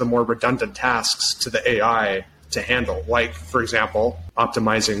some of the more redundant tasks to the AI to handle, like, for example,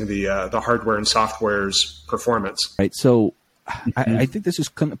 optimizing the hardware and software's performance. Right. So I think this is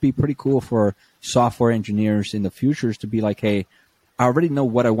going to be pretty cool for software engineers in the future to be like, hey, I already know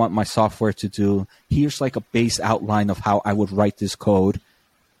what I want my software to do. Here's like a base outline of how I would write this code.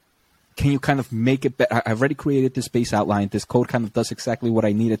 Can you kind of make it better? I've already created this base outline. This code kind of does exactly what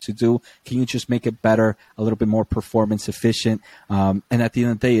I need it to do. Can you just make it better, a little bit more performance efficient? And at the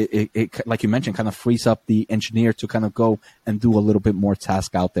end of the day, it like you mentioned, kind of frees up the engineer to kind of go and do a little bit more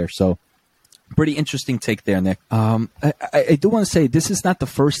task out there. So pretty interesting take there, Nick. I do want to say this is not the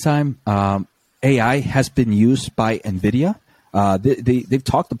first time AI has been used by Nvidia. They've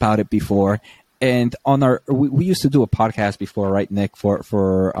talked about it before, and on we used to do a podcast before, right, Nick, for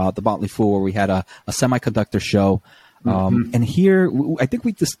the Motley Fool, where we had a semiconductor show, and here I think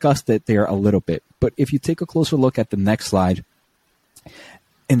we discussed it there a little bit. But if you take a closer look at the next slide,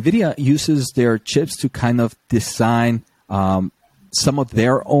 Nvidia uses their chips to kind of design some of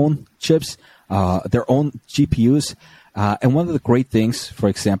their own chips, their own GPUs, and one of the great things, for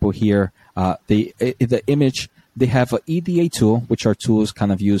example, here, the image. They have an EDA tool, which are tools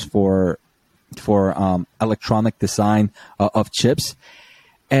kind of used for electronic design of chips,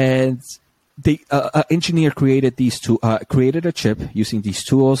 and the engineer created created a chip using these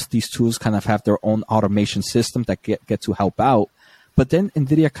tools. These tools kind of have their own automation system that get to help out. But then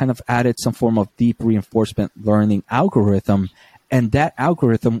NVIDIA kind of added some form of deep reinforcement learning algorithm, and that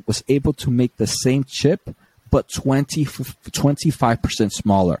algorithm was able to make the same chip, but 25%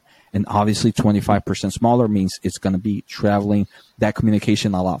 smaller. And obviously 25% smaller means it's going to be traveling that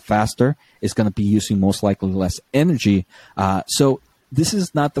communication a lot faster. It's going to be using most likely less energy. So this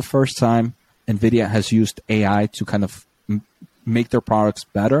is not the first time NVIDIA has used AI to kind of make their products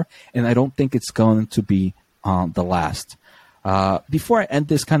better. And I don't think it's going to be the last. Before I end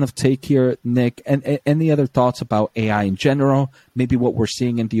this kind of take here, Nick, and any other thoughts about AI in general, maybe what we're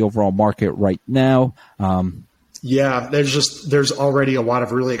seeing in the overall market right now? Yeah, there's already a lot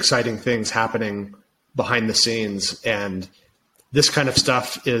of really exciting things happening behind the scenes, and this kind of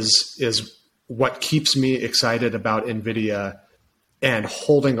stuff is what keeps me excited about NVIDIA and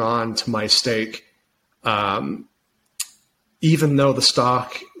holding on to my stake, even though the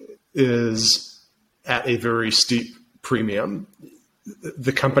stock is at a very steep premium.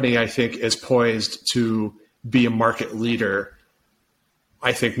 The company, I think, is poised to be a market leader.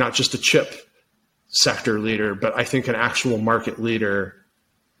 I think not just a chip sector leader, but I think an actual market leader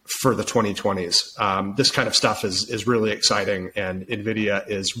for the 2020s. This kind of stuff is really exciting, and NVIDIA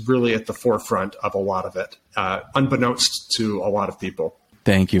is really at the forefront of a lot of it, unbeknownst to a lot of people.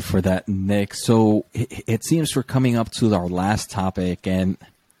 Thank you for that, Nick. So it seems we're coming up to our last topic, and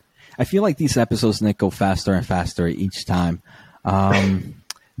I feel like these episodes, Nick, go faster and faster each time.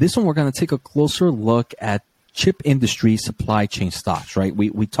 This one, we're going to take a closer look at chip industry supply chain stocks, right?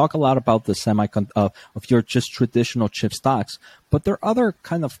 We talk a lot about the of your just traditional chip stocks, but there are other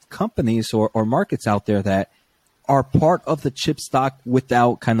kind of companies or markets out there that are part of the chip stock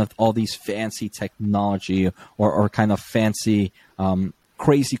without kind of all these fancy technology or kind of fancy,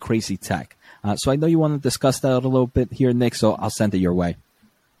 crazy tech. So I know you want to discuss that a little bit here, Nick, so I'll send it your way.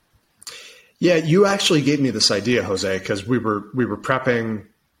 Yeah, you actually gave me this idea, Jose, because we were prepping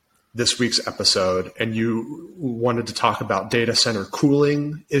this week's episode, and you wanted to talk about data center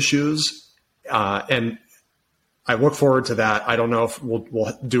cooling issues, and I look forward to that. I don't know if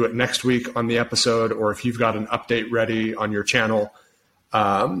we'll do it next week on the episode, or if you've got an update ready on your channel.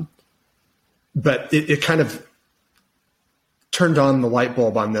 But it kind of turned on the light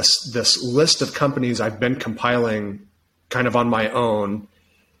bulb on this list of companies I've been compiling kind of on my own,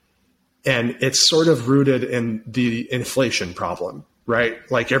 and it's sort of rooted in the inflation problem. Right?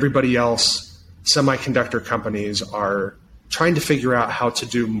 Like everybody else, semiconductor companies are trying to figure out how to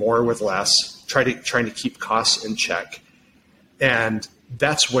do more with less, trying to keep costs in check. And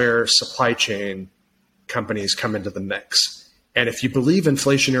that's where supply chain companies come into the mix. And if you believe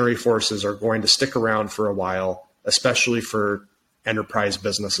inflationary forces are going to stick around for a while, especially for enterprise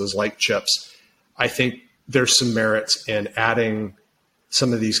businesses like chips, I think there's some merits in adding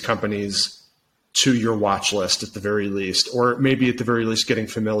some of these companies to your watch list at the very least, or maybe at the very least getting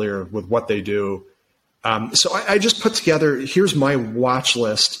familiar with what they do. So I just put together, here's my watch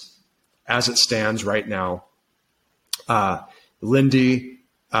list as it stands right now. Linde,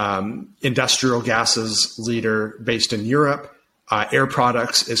 industrial gases leader based in Europe. Air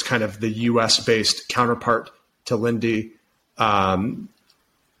Products is kind of the US-based counterpart to Linde. I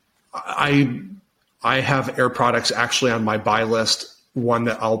have Air Products actually on my buy list, one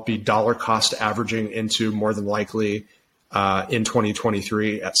that I'll be dollar cost averaging into more than likely in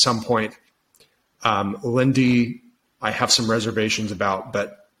 2023 at some point. Linde, I have some reservations about,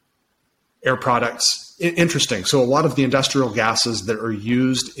 but Air Products, interesting. So a lot of the industrial gases that are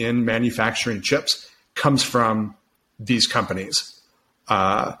used in manufacturing chips comes from these companies.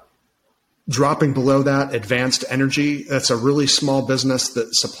 Dropping below that, Advanced Energy, that's a really small business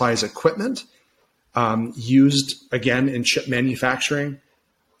that supplies equipment used, again, in chip manufacturing.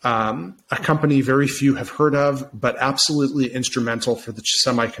 A company very few have heard of, but absolutely instrumental for the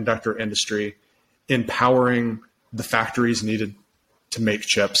semiconductor industry in powering the factories needed to make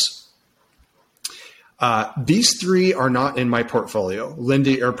chips. These three are not in my portfolio,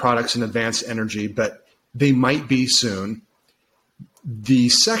 Linde, Air Products, and Advanced Energy, but they might be soon. The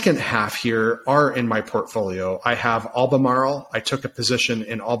second half here are in my portfolio. I have Albemarle. I took a position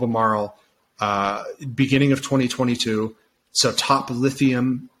in Albemarle beginning of 2022. So top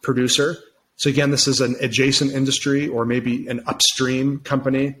lithium producer. So again, this is an adjacent industry or maybe an upstream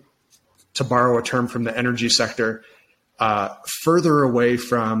company, to borrow a term from the energy sector, further away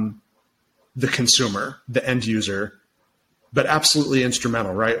from the consumer, the end user, but absolutely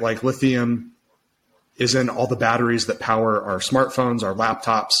instrumental, right? Like lithium is in all the batteries that power our smartphones, our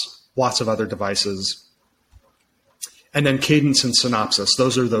laptops, lots of other devices. And then Cadence and Synopsys,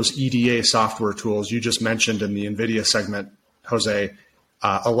 those are those EDA software tools you just mentioned in the Nvidia segment, Jose,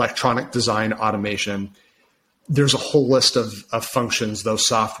 electronic design automation. There's a whole list of functions those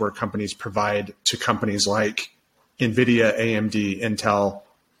software companies provide to companies like Nvidia, AMD, Intel,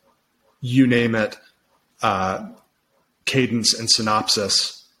 you name it. Cadence and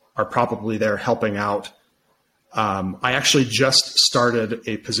Synopsys are probably there helping out. I actually just started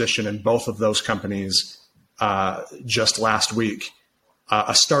a position in both of those companies just last week,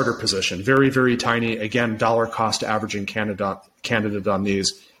 a starter position, very, very tiny, again, dollar cost averaging candidate on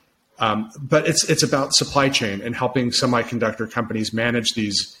these. But it's about supply chain and helping semiconductor companies manage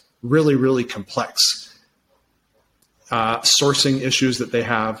these really, really complex sourcing issues that they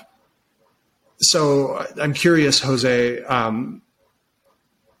have. So I'm curious, Jose,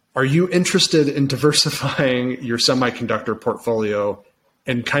 are you interested in diversifying your semiconductor portfolio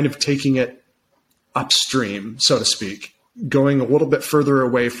and kind of taking it upstream, so to speak, going a little bit further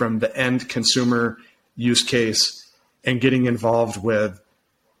away from the end consumer use case and getting involved with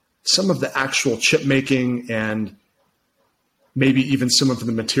some of the actual chip making and maybe even some of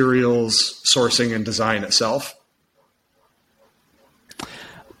the materials sourcing and design itself?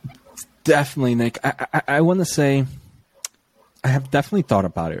 Definitely, Nick. I want to say I have definitely thought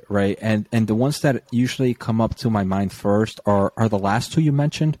about it, right? And the ones that usually come up to my mind first are the last two you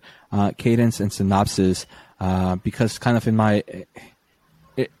mentioned, Cadence and Synopsys, because kind of in my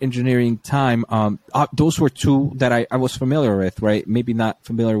engineering time, those were two that I was familiar with, right? Maybe not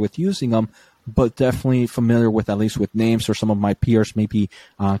familiar with using them, but definitely familiar with at least with names, or some of my peers maybe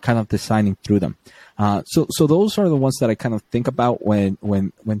kind of designing through them. So those are the ones that I kind of think about when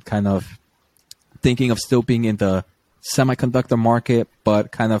kind of thinking of still being in the semiconductor market,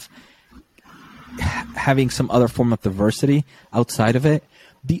 but kind of having some other form of diversity outside of it.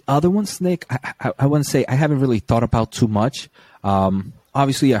 The other ones, Nick, I want to say I haven't really thought about too much.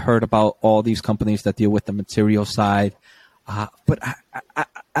 Obviously, I heard about all these companies that deal with the material side, but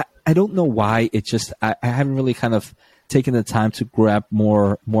I don't know why. It just I haven't really kind of taken the time to grab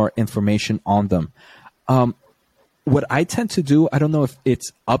more information on them. What I tend to do, I don't know if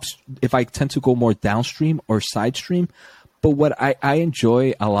it's if I tend to go more downstream or side stream, but what I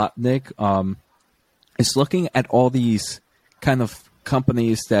enjoy a lot, Nick, is looking at all these kind of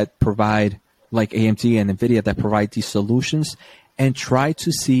companies that provide, like AMD and Nvidia, that provide these solutions, and try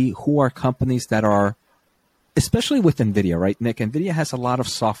to see who are companies that are, especially with Nvidia, right, Nick? Nvidia has a lot of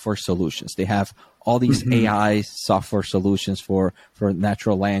software solutions. They have all these AI software solutions for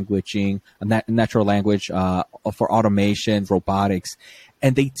natural language, for automation, robotics,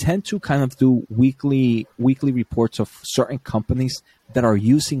 and they tend to kind of do weekly reports of certain companies that are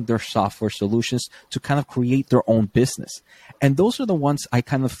using their software solutions to kind of create their own business. And those are the ones I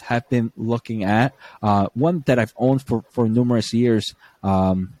kind of have been looking at. One that I've owned for numerous years,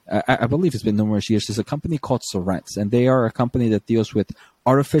 I believe it's been numerous years, is a company called Sorens. And they are a company that deals with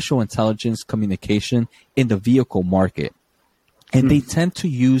artificial intelligence communication in the vehicle market. And they tend to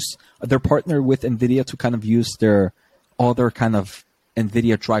use, they're partnered with NVIDIA to kind of use all their kind of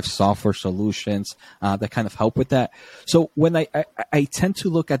NVIDIA Drive software solutions that kind of help with that. So when I tend to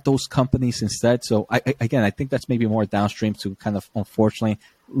look at those companies instead. So I think that's maybe more downstream to kind of, unfortunately,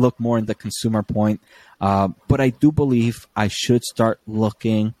 look more in the consumer point. But I do believe I should start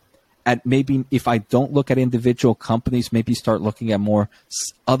looking at, maybe if I don't look at individual companies, maybe start looking at more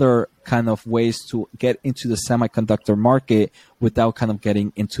other kind of ways to get into the semiconductor market without kind of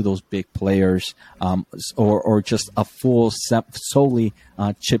getting into those big players, or just a full solely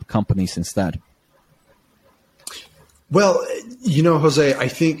chip companies instead. Well, Jose, I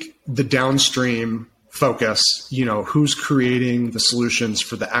think the downstream focus, who's creating the solutions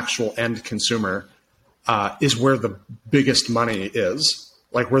for the actual end consumer, is where the biggest money is.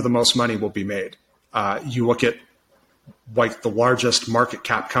 Like where the most money will be made. You look at like the largest market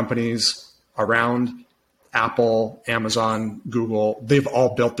cap companies around, Apple, Amazon, Google, they've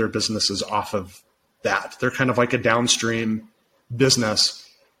all built their businesses off of that. They're kind of like a downstream business.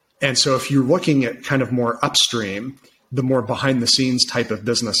 And so if you're looking at kind of more upstream, the more behind the scenes type of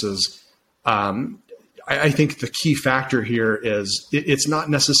businesses, I think the key factor here is it's not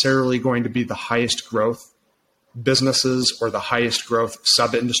necessarily going to be the highest growth businesses or the highest growth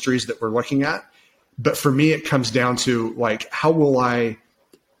sub industries that we're looking at. But for me, it comes down to like, how will I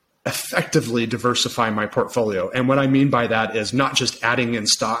effectively diversify my portfolio? And what I mean by that is not just adding in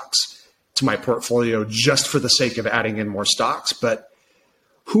stocks to my portfolio just for the sake of adding in more stocks, but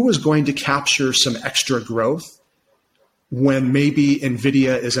who is going to capture some extra growth when maybe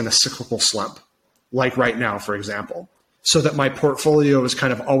Nvidia is in a cyclical slump, like right now, for example, so that my portfolio is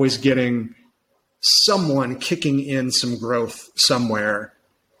kind of always getting someone kicking in some growth somewhere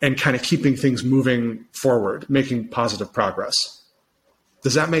and kind of keeping things moving forward, making positive progress.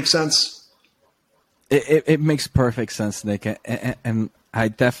 Does that make sense? It makes perfect sense, Nick. And I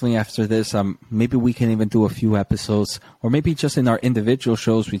definitely, after this, maybe we can even do a few episodes, or maybe just in our individual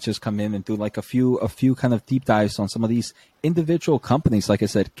shows, we just come in and do like a few kind of deep dives on some of these individual companies. Like I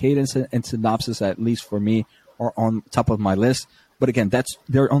said, Cadence and Synopsys, at least for me, are on top of my list. But again,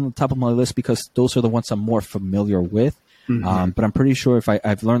 they're on the top of my list because those are the ones I'm more familiar with. But I'm pretty sure if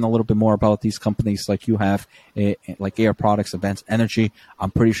I've learned a little bit more about these companies like you have, like Air Products, Advanced Energy,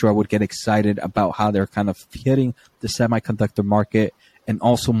 I'm pretty sure I would get excited about how they're kind of hitting the semiconductor market. And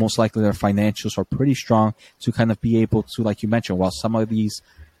also most likely their financials are pretty strong to kind of be able to, like you mentioned, while some of these,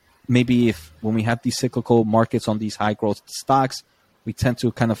 maybe when we have these cyclical markets on these high growth stocks, we tend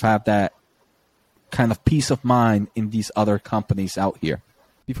to kind of have that kind of peace of mind in these other companies out here.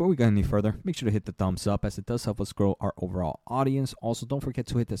 Before we go any further, make sure to hit the thumbs up, as it does help us grow our overall audience. Also, don't forget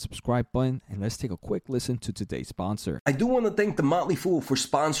to hit the subscribe button, and let's take a quick listen to today's sponsor. I do want to thank The Motley Fool for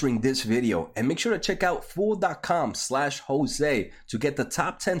sponsoring this video, and make sure to check out fool.com/Jose to get the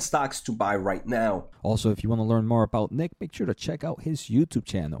top 10 stocks to buy right now. Also, if you want to learn more about Nick, make sure to check out his YouTube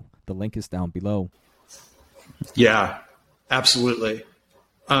channel. The link is down below. Yeah, absolutely.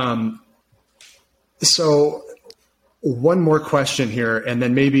 So one more question here, and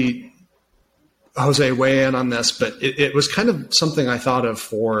then maybe Jose, weigh in on this, but it was kind of something I thought of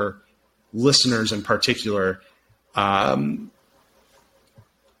for listeners in particular.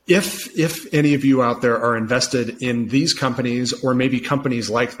 If any of you out there are invested in these companies or maybe companies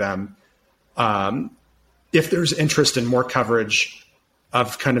like them, if there's interest in more coverage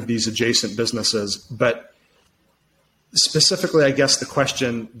of kind of these adjacent businesses, but specifically, I guess the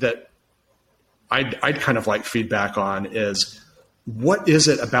question that I'd kind of like feedback on is, what is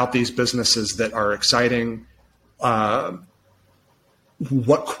it about these businesses that are exciting? What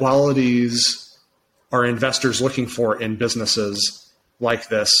qualities are investors looking for in businesses like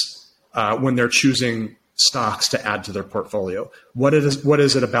this when they're choosing stocks to add to their portfolio? What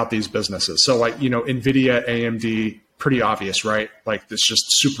is it about these businesses? So like, Nvidia, AMD, pretty obvious, right? Like it's just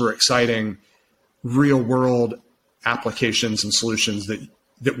super exciting real world applications and solutions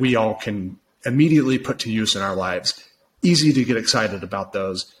that we all can immediately put to use in our lives. Easy to get excited about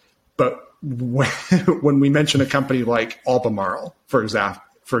those. But when we mention a company like Albemarle, for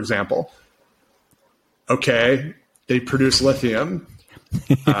example, okay, they produce lithium.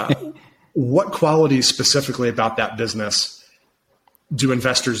 What qualities specifically about that business do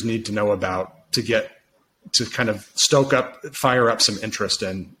investors need to know about to kind of fire up some interest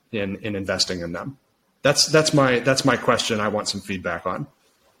in investing in them? That's my question. I want some feedback on.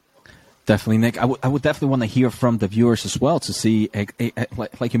 Definitely, Nick. I would definitely want to hear from the viewers as well to see,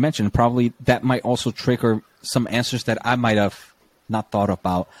 like you mentioned, probably that might also trigger some answers that I might have not thought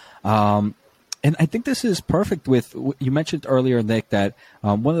about. And I think this is perfect with, you mentioned earlier, Nick, that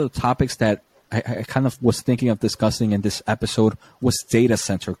one of the topics that I kind of was thinking of discussing in this episode was data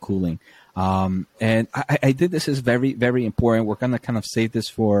center cooling. And I think this is very, very important. We're going to kind of save this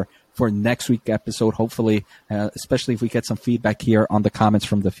for next week's episode, hopefully, especially if we get some feedback here on the comments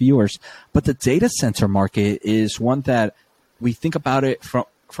from the viewers. But the data center market is one that we think about it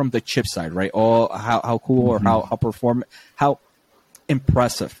from the chip side, right? How cool or how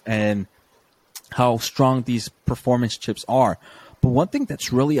impressive and how strong these performance chips are. But one thing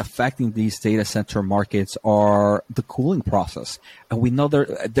that's really affecting these data center markets are the cooling process. And we know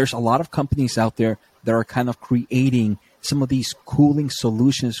there's a lot of companies out there that are kind of creating some of these cooling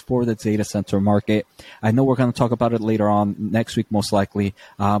solutions for the data center market. I know we're going to talk about it later on next week, most likely.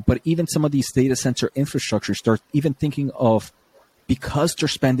 But even some of these data center infrastructures, they're even thinking of, because they're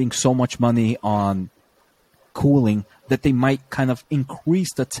spending so much money on cooling, that they might kind of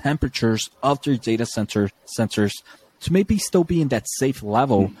increase the temperatures of their data sensors to maybe still be in that safe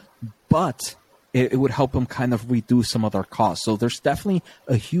level, but it would help them kind of reduce some of their costs. So there's definitely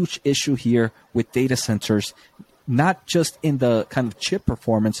a huge issue here with data centers, not just in the kind of chip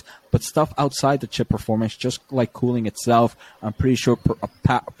performance, but stuff outside the chip performance, just like cooling itself. I'm pretty sure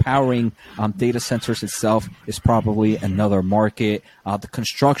powering data centers itself is probably another market. The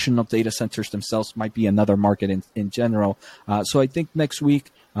construction of data centers themselves might be another market in general. So I think next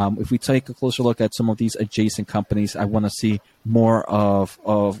week, if we take a closer look at some of these adjacent companies, I want to see more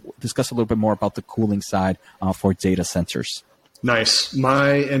discuss a little bit more about the cooling side for data centers. Nice.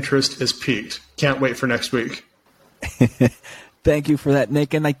 My interest is piqued. Can't wait for next week. Thank you for that,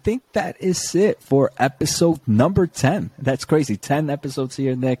 Nick. And I think that is it for episode number 10. That's crazy. 10 episodes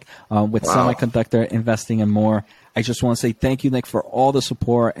here, Nick, with Semiconductor, investing and more. I just want to say thank you, Nick, for all the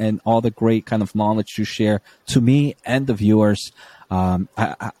support and all the great kind of knowledge you share to me and the viewers. I'm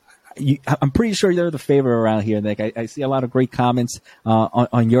pretty sure you're the favorite around here, Nick. I see a lot of great comments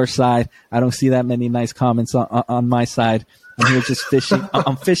on your side. I don't see that many nice comments on my side. I'm here just fishing.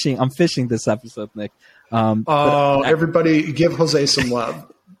 I'm fishing this episode, Nick. Everybody give Jose some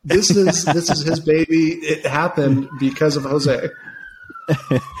love. This is his baby. It happened because of Jose.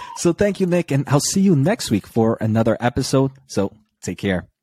 So thank you, Nick, and I'll see you next week for another episode. So take care.